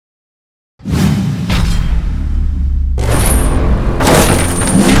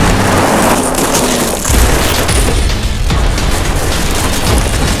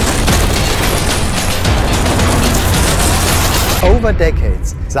Over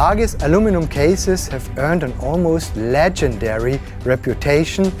decades, ZARGES aluminum cases have earned an almost legendary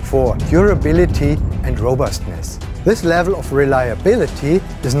reputation for durability and robustness. This level of reliability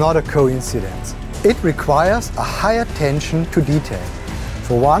is not a coincidence. It requires a high attention to detail.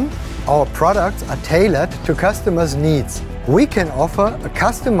 For one, our products are tailored to customers' needs. We can offer a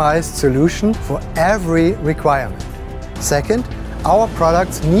customized solution for every requirement. Second, our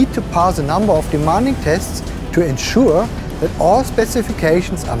products need to pass a number of demanding tests to ensure that all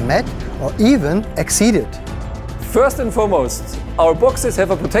specifications are met or even exceeded. First and foremost, our boxes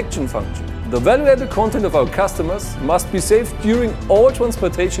have a protection function. The valuable content of our customers must be safe during all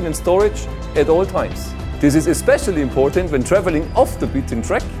transportation and storage at all times. This is especially important when traveling off the beaten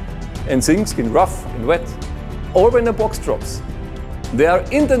track and things get rough and wet, or when a box drops. There are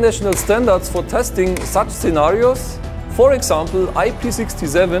international standards for testing such scenarios, for example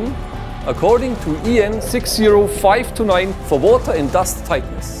IP67 according to EN 60529 for water and dust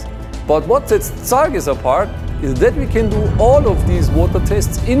tightness. But what sets ZARGES apart is that we can do all of these water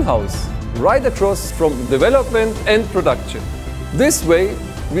tests in-house, right across from development and production. This way,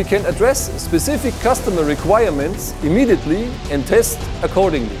 we can address specific customer requirements immediately and test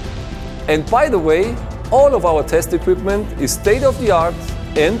accordingly. And by the way, all of our test equipment is state-of-the-art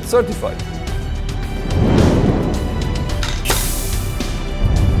and certified.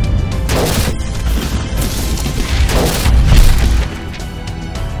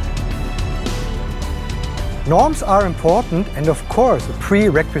 Norms are important and of course a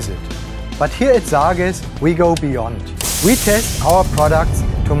prerequisite. But here at ZARGES we go beyond. We test our products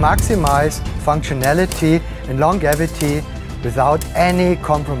to maximize functionality and longevity without any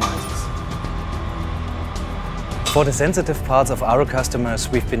compromises. For the sensitive parts of our customers,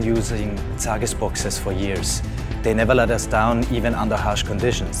 we've been using ZARGES boxes for years. They never let us down, even under harsh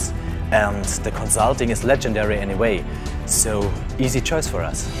conditions. And the consulting is legendary anyway, so easy choice for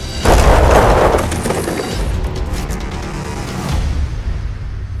us.